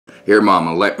Here,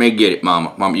 Mama, let me get it,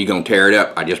 Mama. Mama, you gonna tear it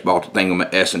up? I just bought the thing with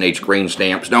my S&H green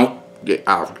stamps. Don't get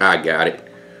off. I got it.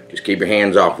 Just keep your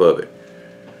hands off of it.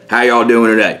 How y'all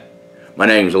doing today? My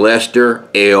name's Lester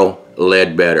L.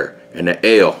 Ledbetter, and the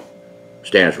L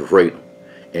stands for freedom.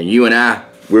 And you and I,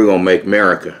 we're gonna make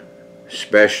America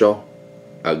special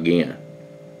again.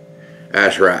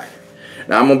 That's right.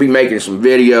 Now I'm gonna be making some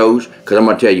videos because I'm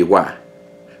gonna tell you why.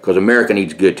 Because America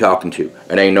needs good talking to.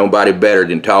 And ain't nobody better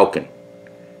than talking.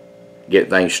 Get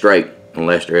things straight than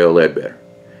Lester L. Ledbetter.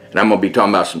 And I'm gonna be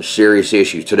talking about some serious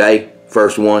issues today.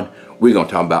 First one, we're gonna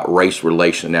talk about race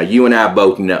relations. Now you and I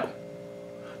both know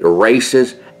the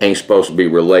races ain't supposed to be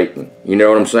relating. You know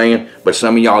what I'm saying? But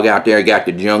some of y'all out there got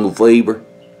the jungle fever.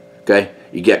 Okay?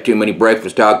 You got too many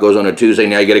breakfast tacos on a Tuesday,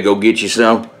 now you gotta go get you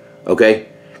some. Okay?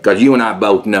 Because you and I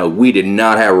both know we did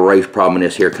not have a race problem in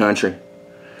this here country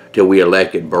till we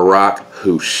elected Barack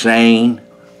Hussein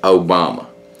Obama.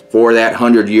 For that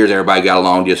 100 years, everybody got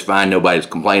along just fine. Nobody was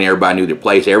complaining. Everybody knew their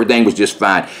place. Everything was just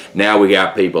fine. Now we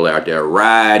got people out there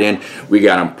rioting. We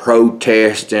got them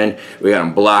protesting. We got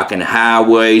them blocking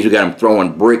highways. We got them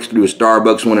throwing bricks through a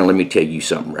Starbucks window. Let me tell you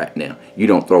something right now. You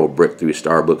don't throw a brick through a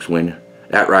Starbucks window.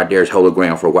 That right there is holy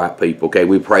ground for white people, okay?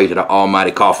 We pray to the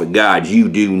almighty coffee God. You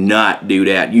do not do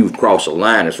that. You've crossed a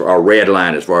line, a red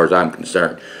line as far as I'm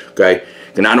concerned, okay?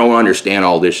 And I don't understand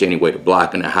all this anyway, the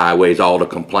blocking the highways, all the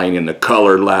complaining, the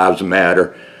colored lives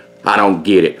matter. I don't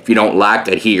get it. If you don't like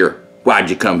it here, why'd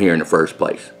you come here in the first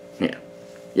place?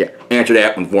 Yeah. Answer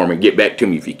that one for me. Get back to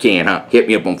me if you can, huh? Hit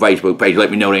me up on Facebook page.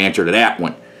 Let me know the answer to that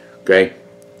one, okay?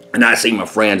 And I see my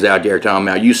friends out there talking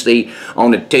about, you see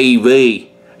on the TV,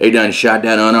 they done shot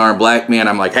that unarmed black man.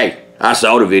 I'm like, hey, I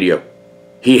saw the video.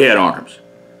 He had arms,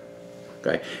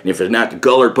 okay? And if it's not the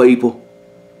colored people,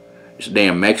 it's the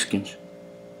damn Mexicans.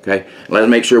 Okay, let's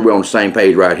make sure we're on the same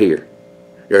page right here.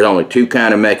 There's only two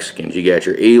kind of Mexicans. You got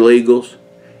your illegals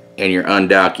and your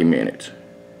undocumented.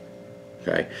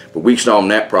 Okay, but we solving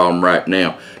that problem right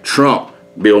now. Trump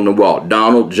building the wall.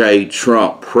 Donald J.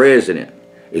 Trump, president,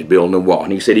 is building the wall.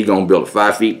 And he said he's going to build it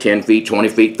 5 feet, 10 feet, 20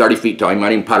 feet, 30 feet tall. He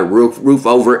might even put a roof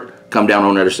over it, come down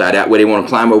on the other side. That way they want to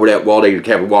climb over that wall, they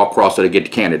have a wall across so they get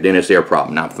to Canada. Then it's their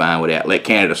problem. I'm fine with that. Let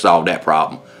Canada solve that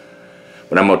problem.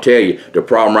 But I'm going to tell you, the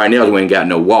problem right now is we ain't got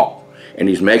no wall. And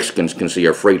these Mexicans can see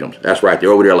our freedoms. that's right. They're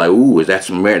over there like, ooh, that's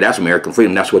American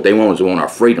freedom. That's what they want, is they want our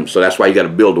freedom. So that's why you got to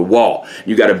build a wall.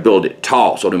 You got to build it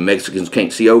tall so the Mexicans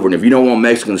can't see over. And if you don't want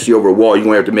Mexicans to see over a wall, you're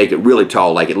going to have to make it really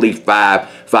tall, like at least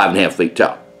 5.5 feet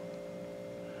tall.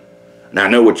 Now I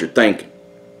know what you're thinking.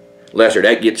 Lester,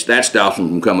 that stops them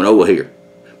from coming over here.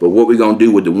 But what we going to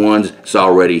do with the ones that's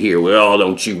already here? Well,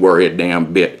 don't you worry a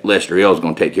damn bit. Lester L's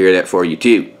going to take care of that for you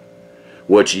too.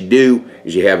 What you do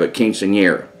is you have a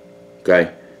quinceañera,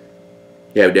 okay?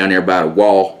 You have it down there by the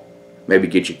wall. Maybe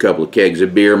get you a couple of kegs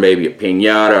of beer, maybe a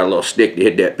piñata, a little stick to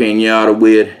hit that piñata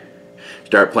with.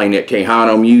 Start playing that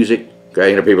Tejano music,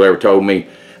 okay? And people ever told me,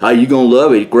 oh, you gonna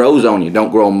love it. It grows on you.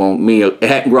 Don't grow on me. It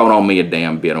hadn't grown on me a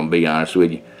damn bit, I'm gonna be honest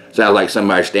with you. Sounds like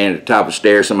somebody standing at the top of the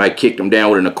stairs, somebody kicked them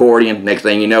down with an accordion. Next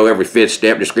thing you know, every fifth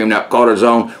step, they're screaming out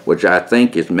cortisone, which I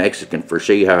think is Mexican for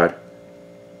jihad.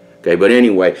 Okay, but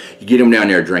anyway, you get them down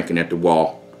there drinking at the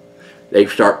wall. They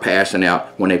start passing out.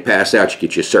 When they pass out, you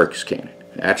get your circus cannon.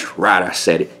 That's right, I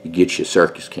said it. You get your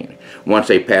circus cannon. Once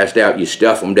they passed out, you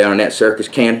stuff them down in that circus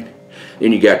cannon.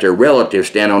 Then you got their relatives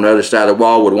standing on the other side of the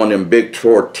wall with one of them big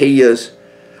tortillas,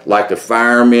 like the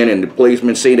firemen and the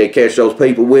policemen see they catch those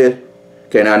people with.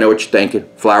 Okay, now I know what you're thinking.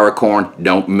 Flour, corn,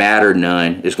 don't matter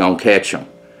none. It's going to catch them.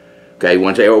 Okay,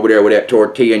 once they're over there with that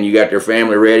tortilla and you got their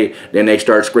family ready, then they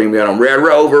start screaming at them, Red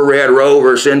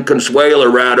Rover, send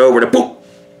Consuela right over to poof.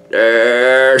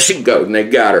 There she goes, and they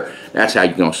got her. That's how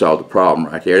you're going to solve the problem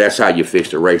right there. That's how you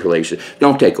fix the race relations.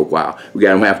 Don't take a while. We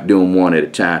got to have to do them one at a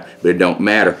time. But it don't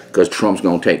matter because Trump's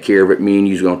going to take care of it. Me and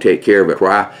you's going to take care of it.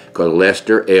 Why? Because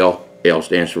Lester L.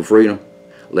 stands for freedom.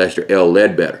 Lester L.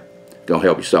 Ledbetter. Going to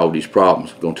help you solve these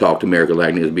problems. Going to talk to America like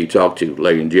it needs to be talked to,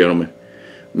 ladies and gentlemen.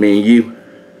 Me and you,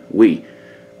 we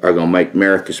are going to make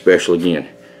America special again.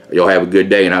 Y'all have a good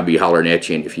day, and I'll be hollering at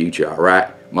you in the future, all right?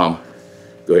 Mama,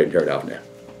 go ahead and turn it off now.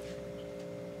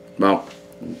 Mama,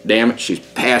 damn it, she's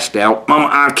passed out. Mama,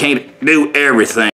 I can't do everything.